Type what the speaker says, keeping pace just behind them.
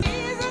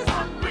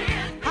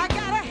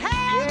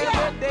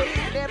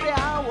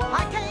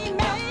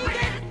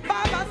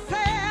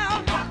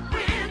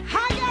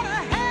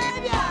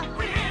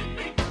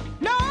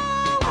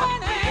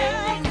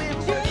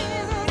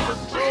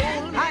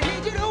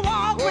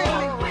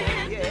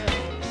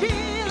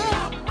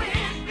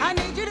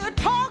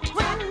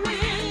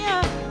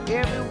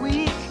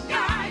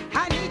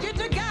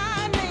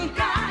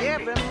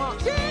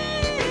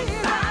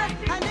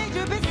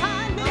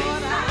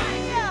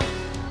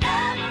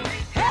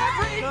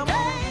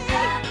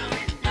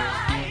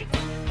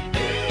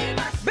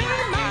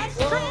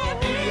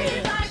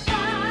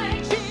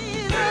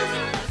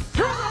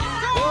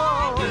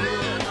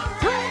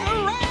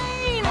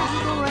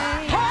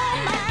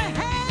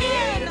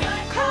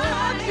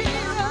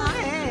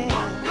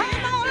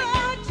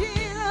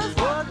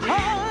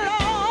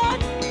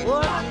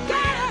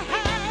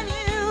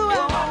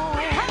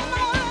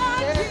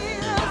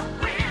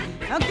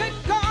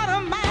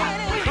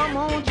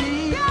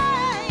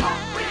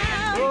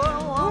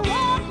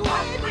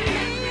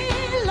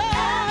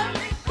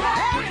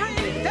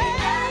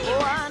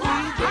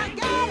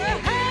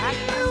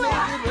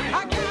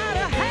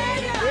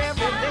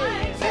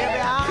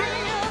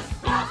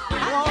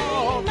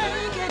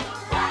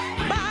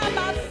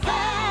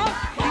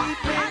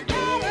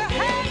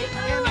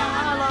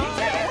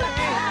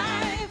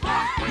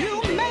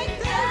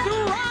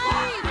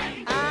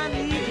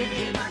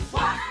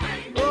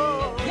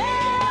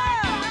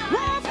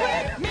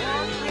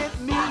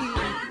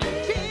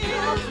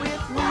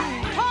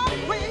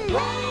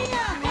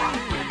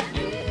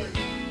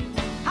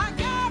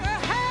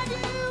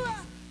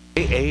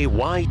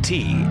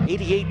KAYT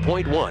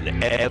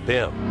 88.1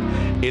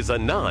 FM is a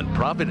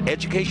non-profit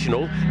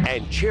educational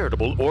and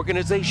charitable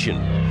organization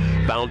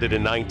founded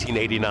in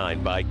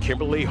 1989 by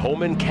Kimberly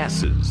Holman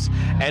Cassis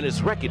and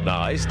is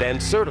recognized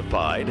and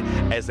certified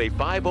as a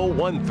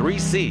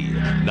 5013C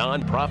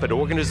nonprofit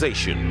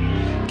organization.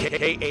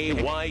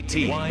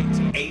 KAYT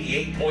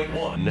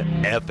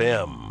 88.1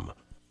 FM.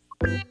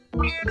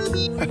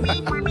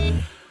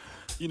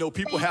 You know,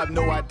 people have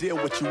no idea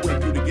what you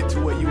went through to get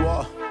to where you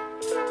are.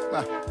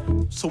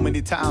 So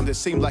many times it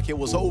seemed like it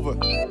was over.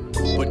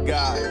 But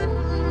God,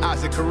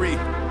 Isaac Curry,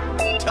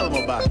 tell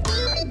him about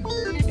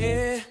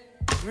it.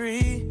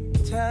 Every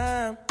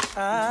time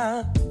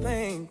I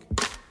think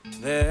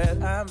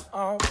that I'm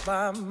all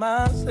by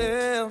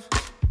myself,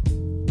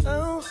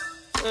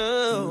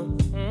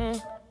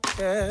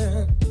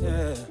 yeah.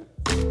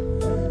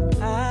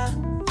 I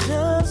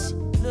just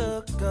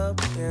look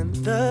up in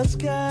the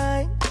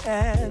sky,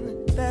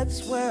 and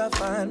that's where I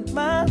find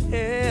my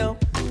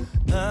help.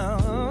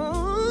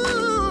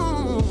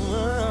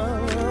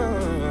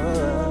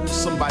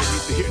 Somebody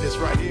needs to hear this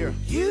right here.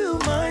 You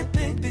might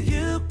think that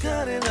you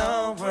got it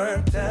all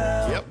worked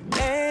out. Yep.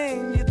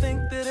 And you think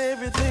that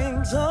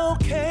everything's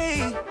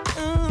okay.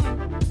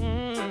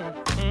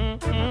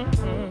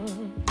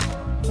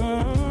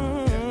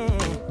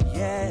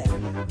 Yeah.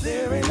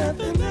 There ain't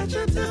nothing that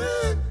you've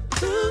done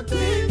to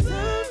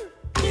deserve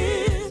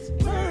His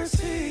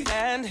mercy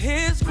and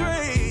His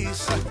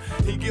grace.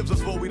 He gives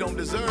us what we don't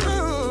deserve.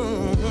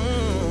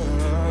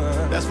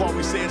 That's why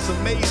we say it's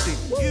amazing.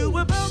 You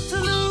were about to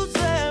lose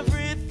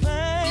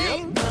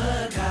everything.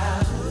 But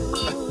God,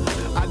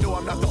 I know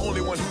I'm not the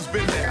only one who's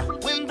been there.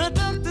 when the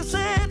doctor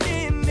said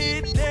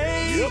any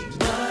day,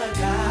 but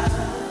God,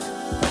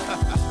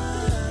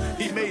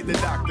 He made the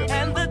doctor.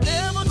 and the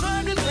devil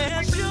tried to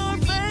test your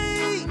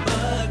faith,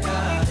 but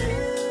God,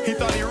 He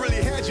thought he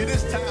really had you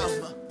this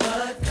time.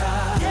 but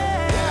God,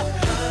 yeah,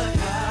 but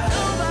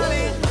God,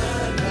 nobody,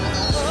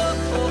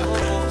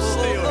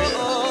 Still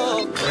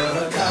here.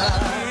 but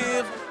God,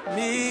 give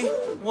me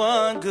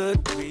one good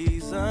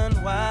reason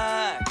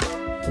why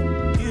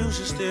you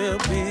should still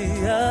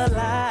be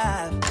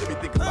alive. Let me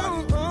think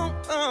about it.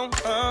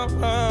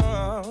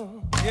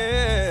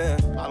 Yeah.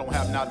 I don't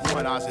have not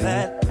one, Isaac.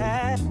 That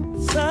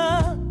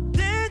answer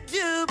did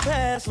you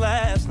pass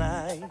last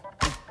night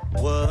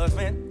was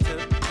meant to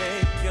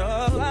take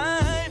your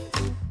life.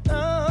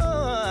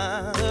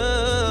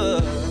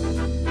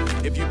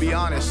 If you be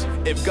honest,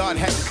 if God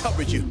hadn't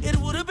covered you, It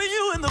would have been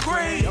you in the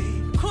grave.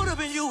 Could have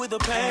been you with the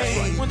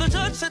pain. When the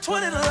judge said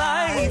 20 to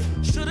life,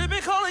 should have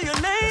been calling your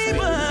name,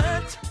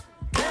 but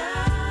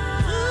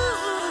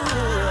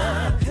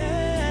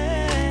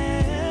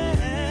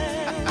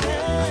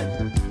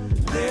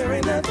there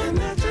ain't nothing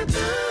that you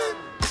done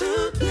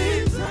to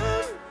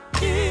deserve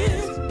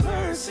His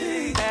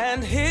mercy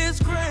and His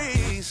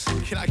grace.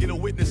 can I get a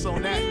witness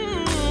on that?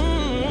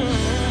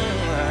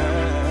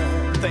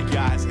 Thank you,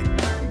 Isaac.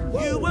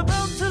 You were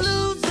about to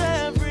lose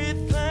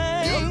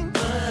everything,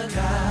 but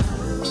God,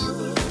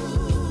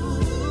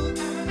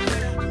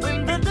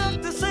 when the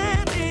doctor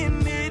said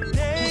any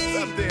day,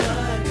 Up there.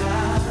 but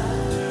God,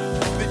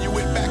 Then you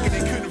went back and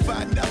they couldn't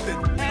find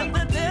nothing. and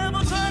the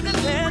devil tried to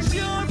test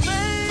your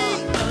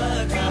faith,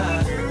 but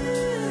God,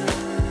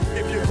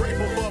 If you're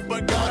grateful for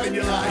but God in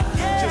your life,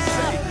 just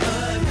say,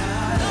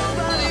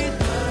 nobody,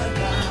 but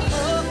God,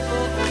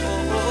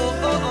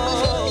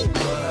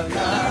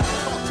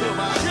 talk to him,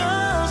 Isaac.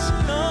 just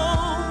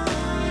know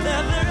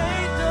that there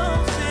ain't no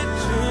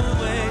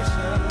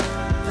situation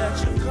that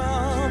you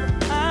come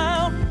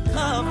out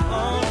of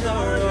on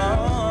your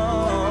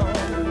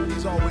own.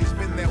 He's always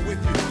been there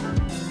with you.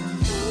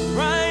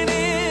 Right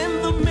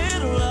in the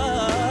middle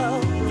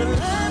of the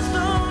last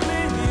storm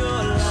in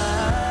your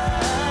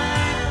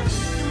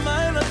life. You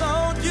might have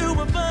thought you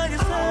were by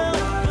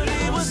yourself, but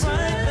He was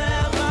right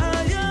there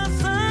by your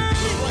side.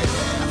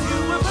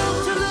 You were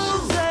about to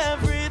lose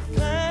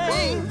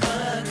everything,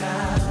 but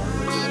God,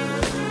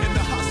 In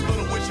the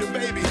hospital with your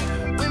baby.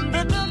 when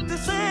the doctor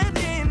said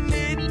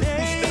any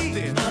day,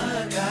 Stepped in.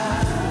 but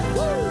God,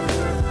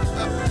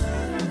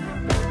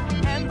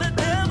 and the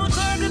devil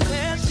tried to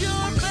test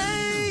your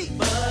faith,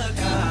 but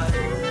God,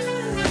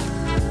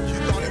 You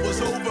thought it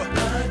was over.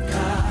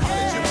 How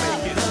did you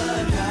make it?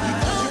 You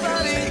thought you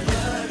couldn't make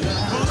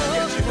it. But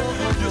look at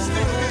you. You're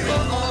still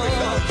here. All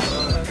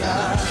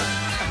because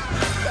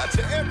now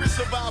to every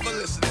survivor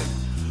listening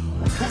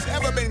who's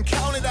ever been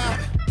counted out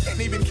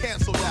and even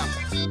canceled out,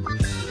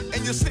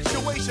 and your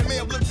situation may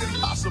have looked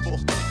impossible,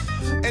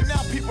 and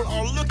now people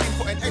are looking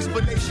for an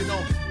explanation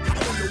on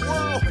how in the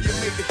world you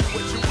made it through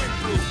what you went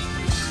through.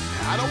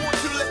 I don't want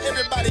you to let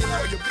everybody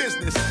know your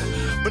business,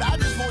 but I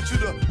just want you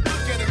to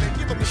look at it and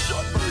give them a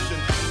short version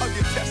of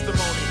your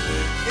testimony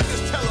and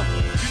just tell them,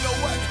 you know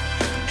what?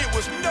 It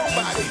was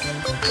nobody.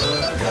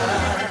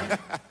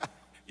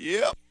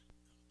 Yep.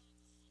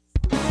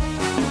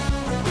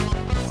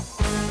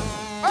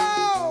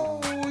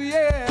 Oh,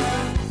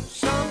 yeah,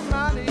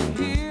 somebody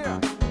here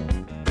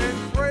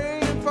been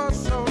praying for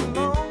so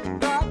long.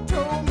 God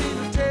told me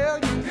to tell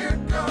you, here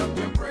comes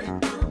your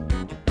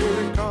breakthrough.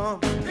 Here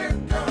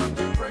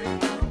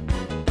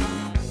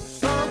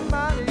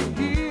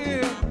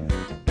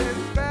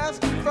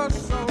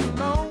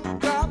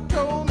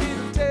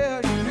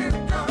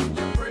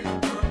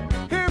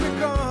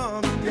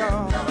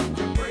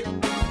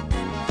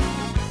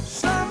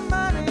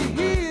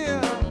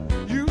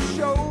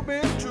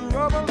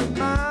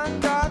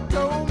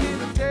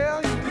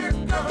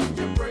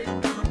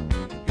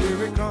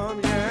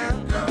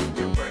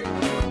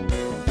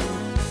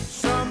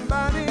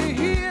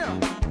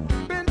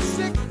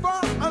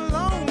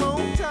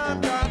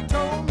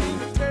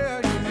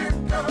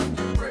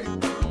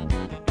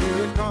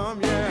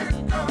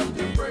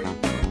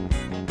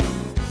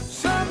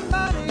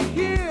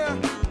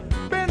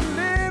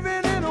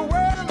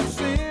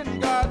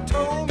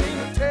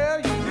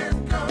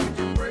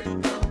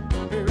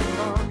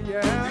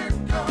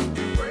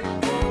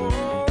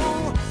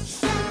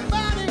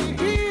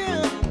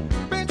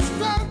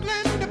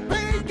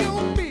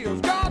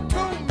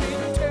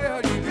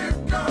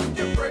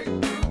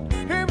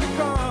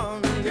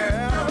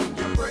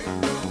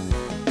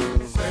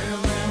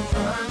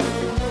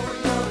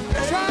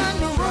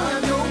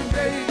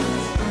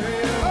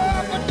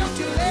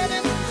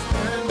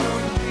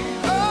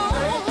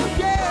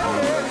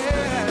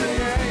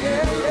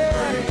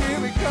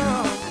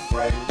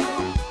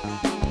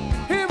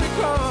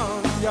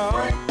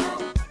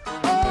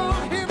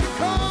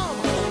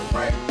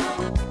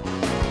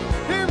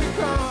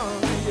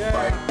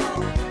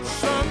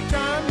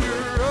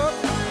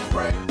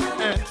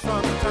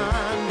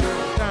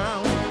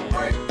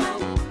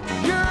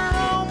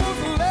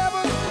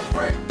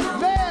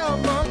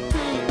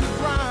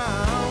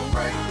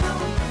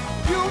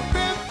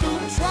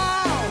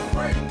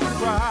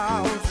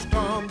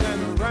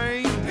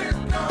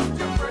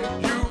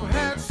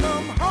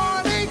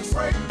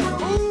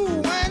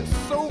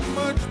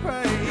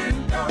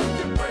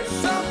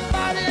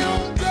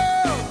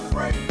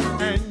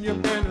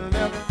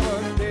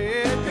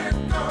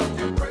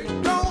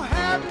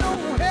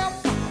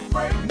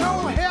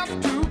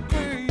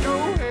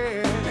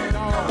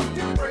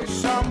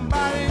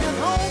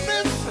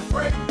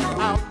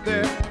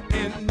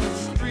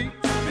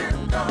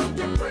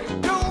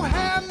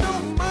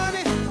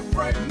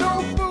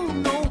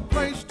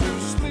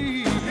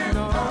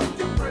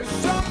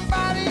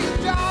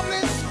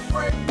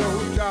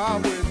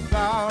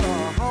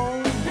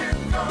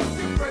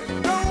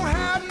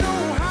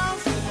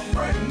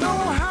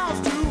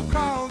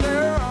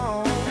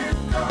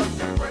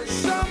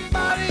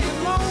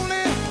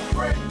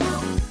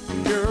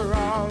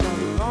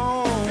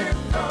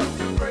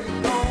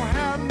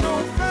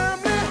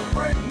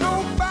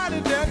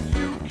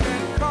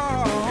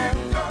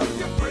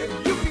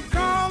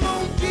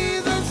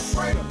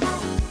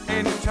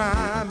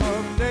time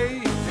of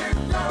day.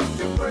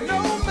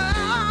 No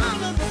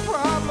matter the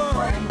problem,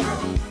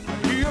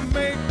 he'll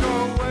make a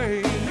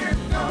way.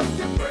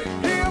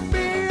 He'll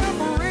be a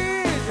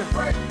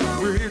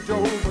bridge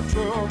over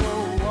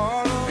troubled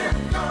water.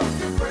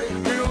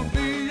 He'll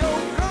be your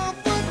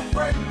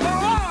comfort,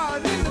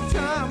 Lord, in the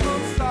time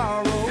of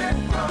sorrow.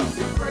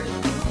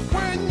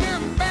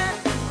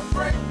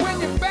 When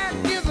your back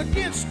is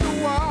against the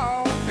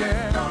wall,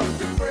 yeah.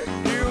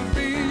 He'll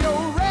be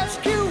your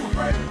rescue.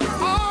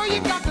 All you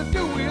got to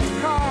do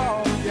is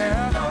call,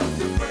 yeah.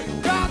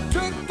 God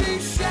took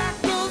these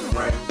shackles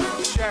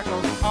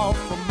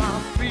off of my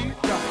feet,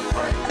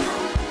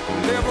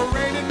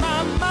 liberated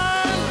my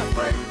mind.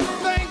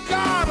 Thank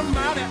God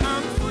Almighty,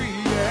 I'm free,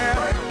 yeah.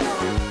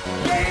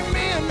 Gave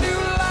me a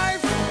new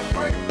life.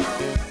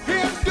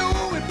 He'll do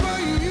it for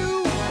you.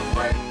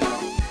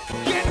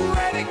 Get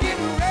ready, get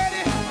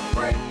ready.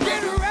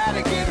 Get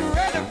ready, get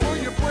ready for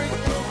your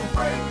breakthrough.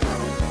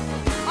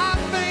 I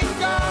thank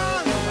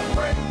God.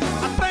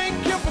 I thank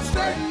Him for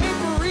setting me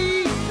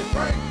free.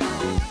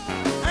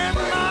 And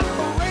my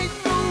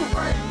breakthrough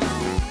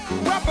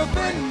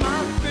represent my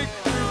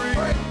victory.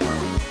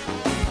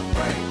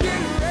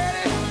 Get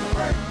ready.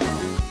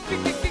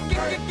 Get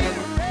ready. Get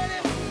ready.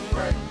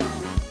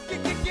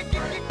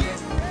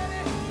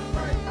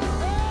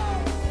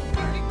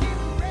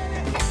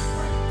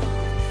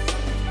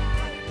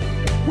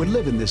 We're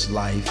living this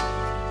life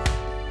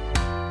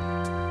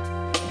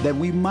that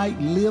we might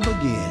live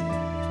again.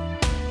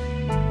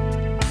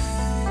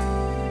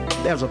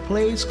 There's a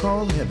place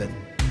called heaven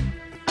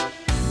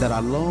that I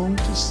long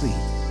to see.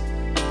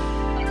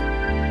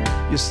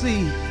 You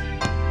see,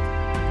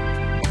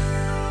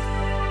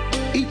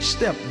 each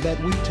step that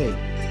we take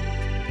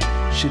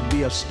should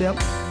be a step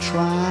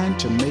trying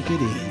to make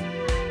it in.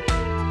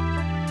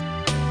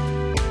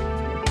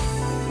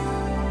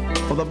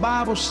 For the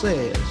Bible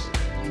says,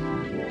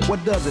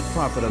 what does it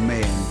profit a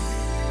man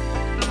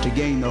to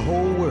gain the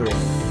whole world,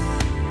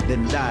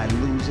 then die and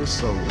lose his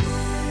soul?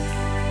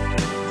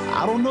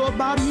 I don't know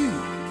about you,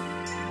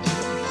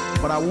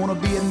 but I want to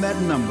be in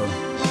that number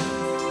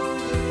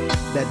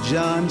that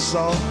John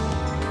saw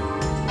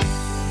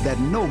that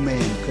no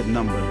man could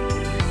number,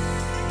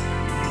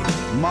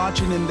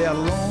 marching in their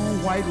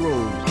long white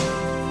robes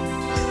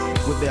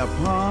with their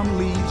palm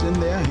leaves in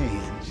their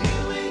hands.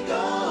 Here we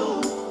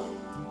go.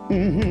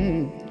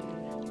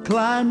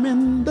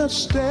 Climbing the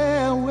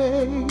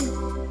stairway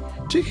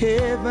to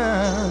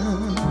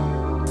heaven.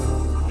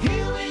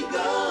 Here we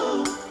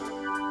go.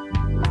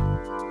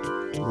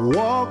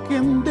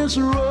 Walking this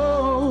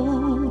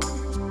road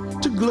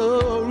to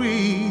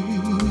glory.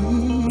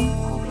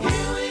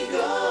 Here we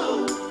go.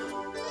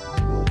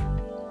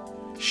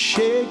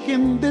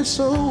 Shaking this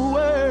old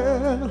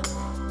world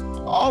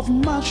off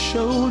my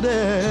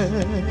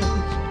shoulders.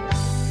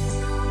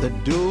 The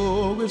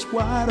door is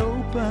wide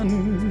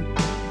open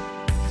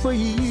for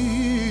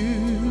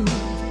you.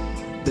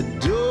 The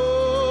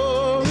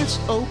door is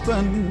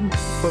open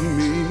for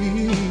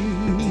me.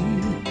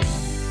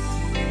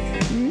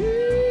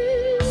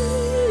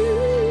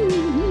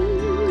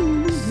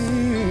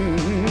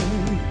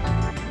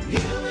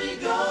 Here we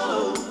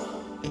go.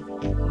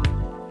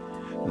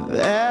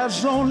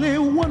 There's only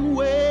one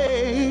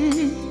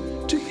way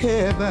to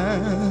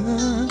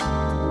heaven.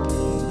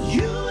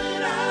 You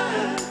and I,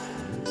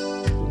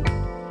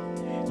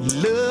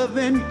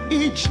 loving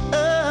each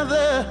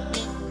other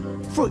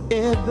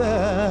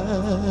forever.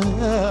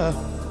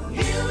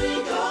 Here we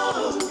go.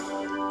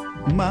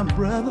 My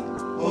brother,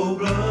 oh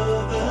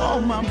brother, oh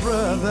my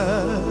brother.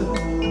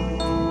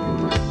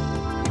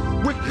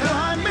 We're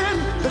climbing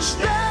the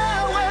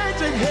stairway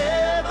to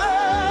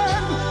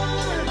heaven.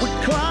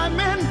 We're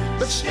climbing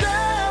the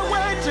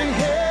stairway to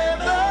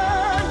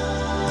heaven.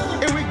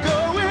 And we're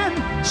going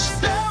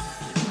step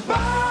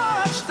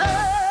by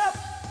step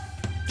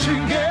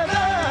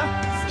together.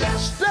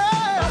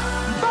 Step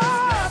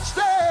by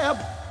step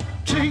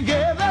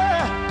together.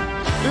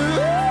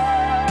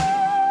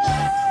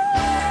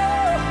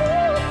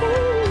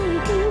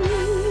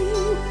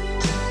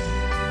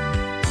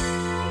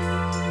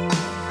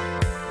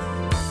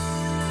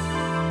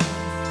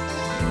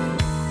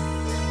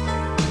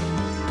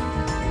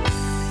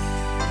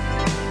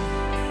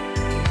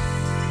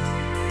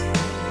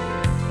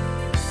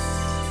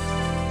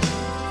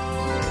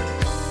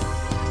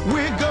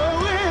 We're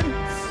going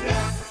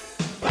step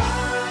by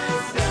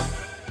step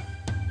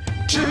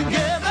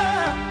together,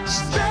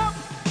 step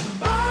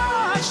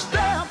by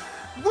step.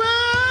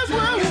 We're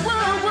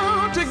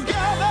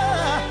together.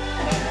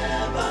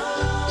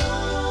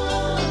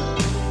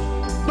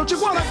 Don't you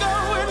wanna go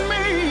with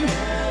me?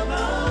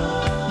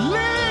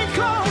 Lean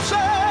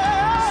closer.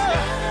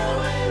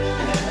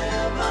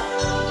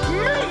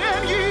 Me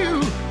and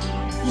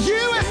you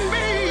and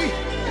me.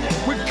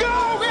 We're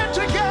going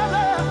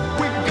together.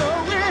 We're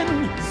going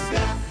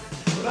step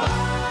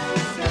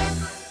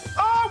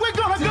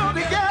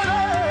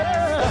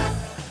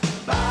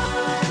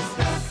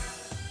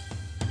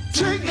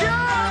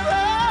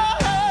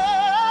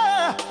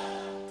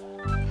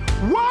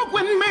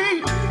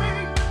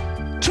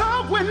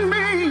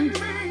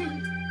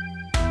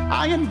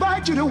I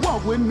invite you to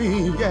walk with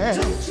me, yeah.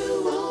 Don't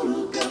you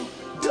wanna go?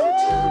 Don't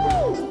you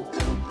wanna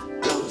go?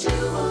 Don't you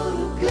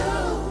wanna go?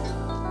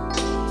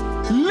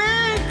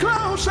 Lean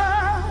closer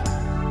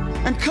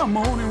and come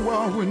on and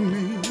walk with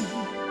me.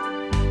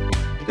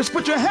 Just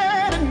put your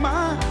hand in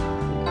mine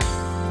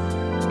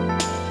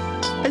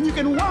and you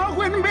can walk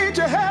with me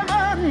to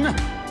heaven.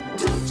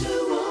 Don't you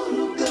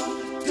wanna go?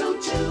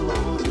 Don't you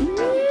wanna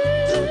go?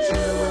 Don't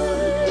you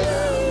wanna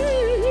go?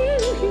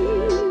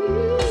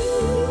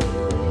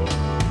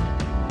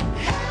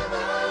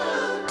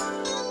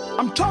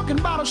 I'm talking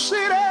about a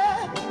city